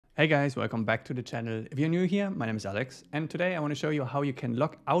Hey guys, welcome back to the channel. If you're new here, my name is Alex, and today I want to show you how you can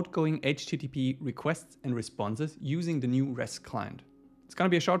log outgoing HTTP requests and responses using the new REST client. It's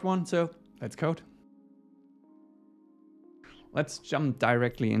gonna be a short one, so let's code. Let's jump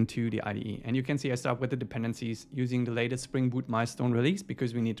directly into the IDE, and you can see I start with the dependencies using the latest Spring Boot milestone release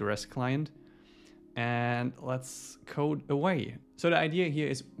because we need the REST client. And let's code away. So the idea here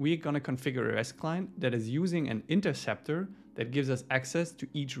is we're gonna configure a REST client that is using an interceptor that gives us access to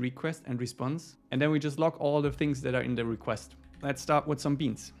each request and response. And then we just log all the things that are in the request. Let's start with some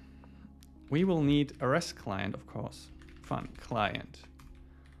beans. We will need a REST client, of course. Fun, client.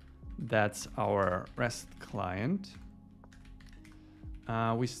 That's our REST client.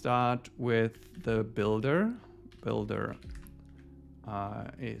 We start with the builder. Builder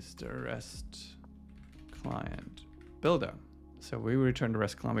is the REST client builder. So we return the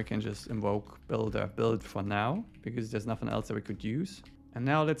REST client. We can just invoke builder build for now because there's nothing else that we could use. And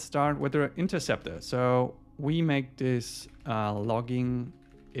now let's start with the interceptor. So we make this logging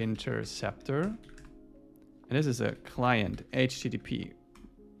interceptor. And this is a client HTTP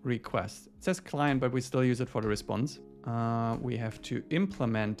request. It says client, but we still use it for the response. We have to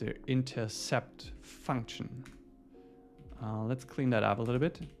implement the intercept function. Let's clean that up a little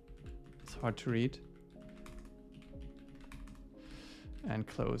bit. It's hard to read. And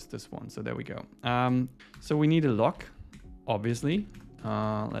close this one. So there we go. So we need a lock, obviously.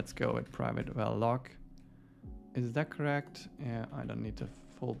 Let's go with private val lock. Is that correct? Yeah, I don't need the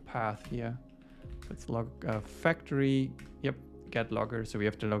full path here. Let's log factory. Yep, get logger. So we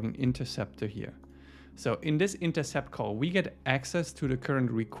have the logging interceptor here. So in this intercept call, we get access to the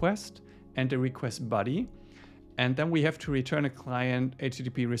current request and the request body. And then we have to return a client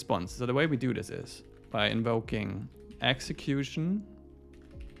HTTP response. So the way we do this is by invoking execution,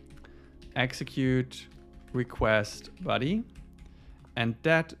 execute request body, and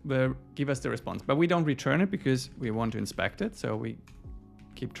that will give us the response. But we don't return it because we want to inspect it. So we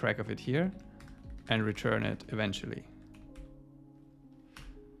keep track of it here and return it eventually.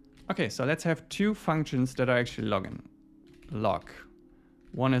 Okay, so let's have two functions that are actually logging. Log.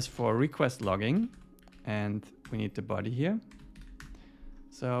 One is for request logging, and we need the body here.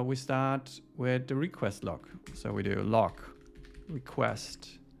 So we start with the request log. So we do log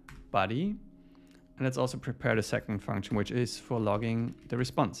request body. And let's also prepare the second function, which is for logging the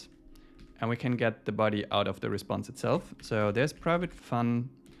response. And we can get the body out of the response itself. So there's private fun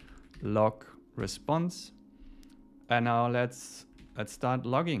log response. And now let's start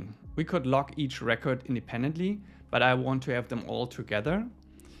logging. We could log each record independently, but I want to have them all together.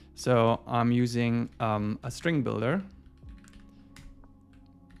 So I'm using a string builder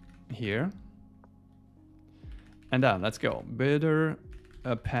here. And then let's go. Builder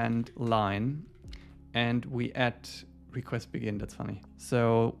append line. And we add request begin. That's funny.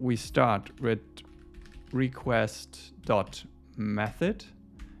 So we start with request.method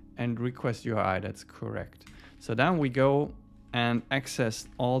and request URI. That's correct. So then we go and access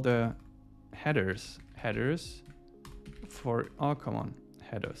all the headers for, oh, come on,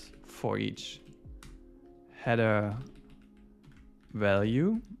 headers for each header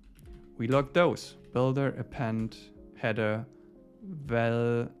value. We log those. Builder append header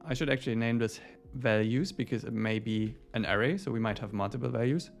val. I should actually name this values because it may be an array, so we might have multiple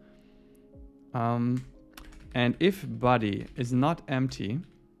values. And if body is not empty,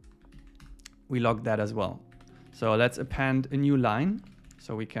 we log that as well. So let's append a new line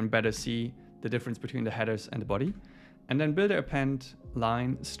so we can better see the difference between the headers and the body. And then builder append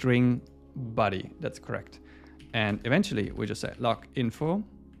line string body. That's correct. And eventually we just say log info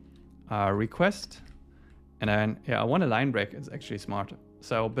request. And then, yeah, I want a line break. It's actually smart.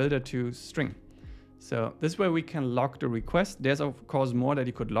 So builder to string. So this way we can log the request. There's of course more that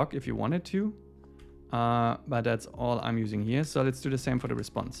you could log if you wanted to, but that's all I'm using here. So let's do the same for the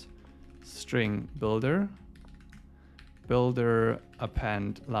response. String builder, builder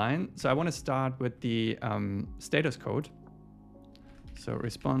append line. So I want to start with the status code. So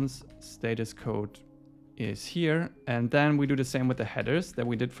response status code is here. And then we do the same with the headers that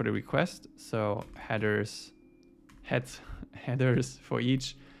we did for the request. So headers for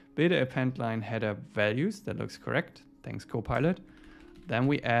each builder append line header values. That looks correct. Thanks, Copilot. Then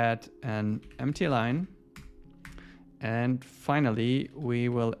we add an empty line. And finally, we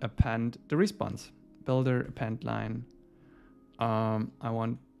will append the response. Builder append line. I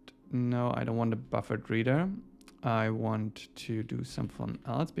don't want a buffered reader. I want to do something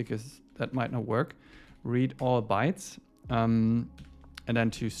else because that might not work. Read all bytes. And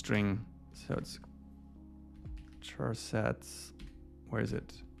then to string. So it's char sets. Where is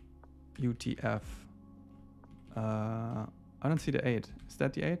it? UTF I don't see the 8. Is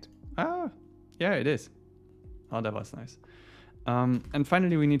that the 8? Ah, yeah, it is. Oh, that was nice. And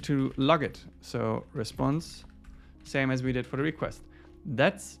finally, we need to log it. So response, same as we did for the request.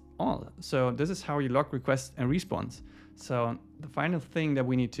 That's all. So this is how you log requests and response. So the final thing that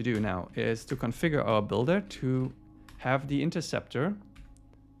we need to do now is to configure our builder to have the interceptor.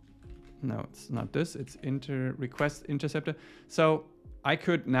 No, it's not this. It's RestClient So I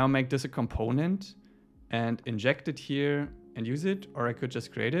could now make this a component and inject it here and use it, or I could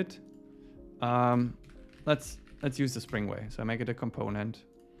just create it. Let's use the Spring way. So I make it a component,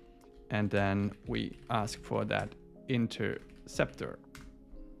 and then we ask for that interceptor,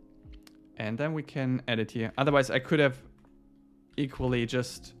 and then we can edit here. Otherwise, I could have equally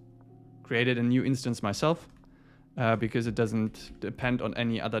just created a new instance myself, because it doesn't depend on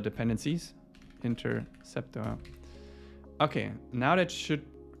any other dependencies. Interceptor. Okay, now that should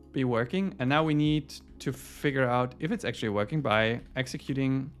be working, and now we need to figure out if it's actually working by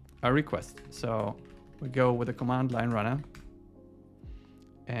executing a request. So we go with a command line runner,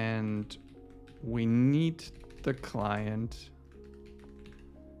 and we need the client,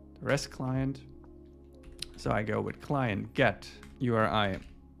 the REST client. So I go with client get URI.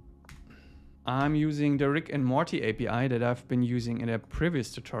 I'm using the Rick and Morty API that I've been using in a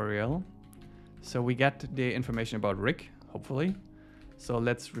previous tutorial. So we get the information about Rick, hopefully. So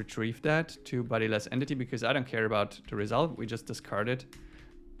let's retrieve that to bodyless entity, because I don't care about the result. We just discard it.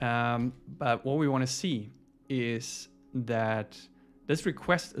 But what we want to see is that this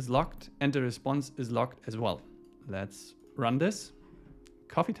request is locked and the response is locked as well. Let's run this.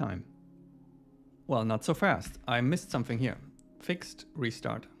 Coffee time. Well, not so fast. I missed something here. Fixed,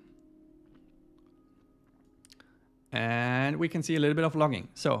 restart. And we can see a little bit of logging.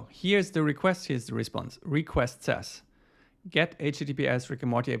 So here's the request, here's the response. Request says, get HTTPS Rick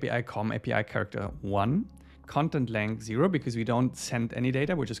and Morty API com API character 1. Content length 0, because we don't send any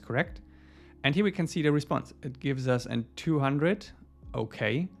data, which is correct. And here we can see the response. It gives us a 200,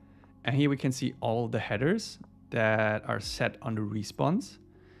 okay. And here we can see all the headers that are set on the response.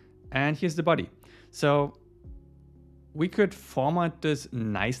 And here's the body. So we could format this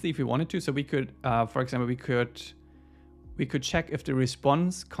nicely if we wanted to. So we could, for example, we could check if the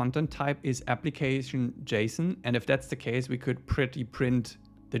response content type is application JSON. And if that's the case, we could print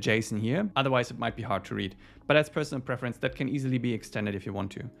the JSON here. Otherwise, it might be hard to read. But that's personal preference. That can easily be extended if you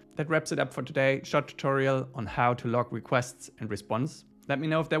want to. That wraps it up for today. Short tutorial on how to log requests and response. Let me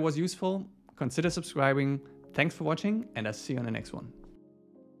know if that was useful. Consider subscribing. Thanks for watching, and I'll see you on the next one.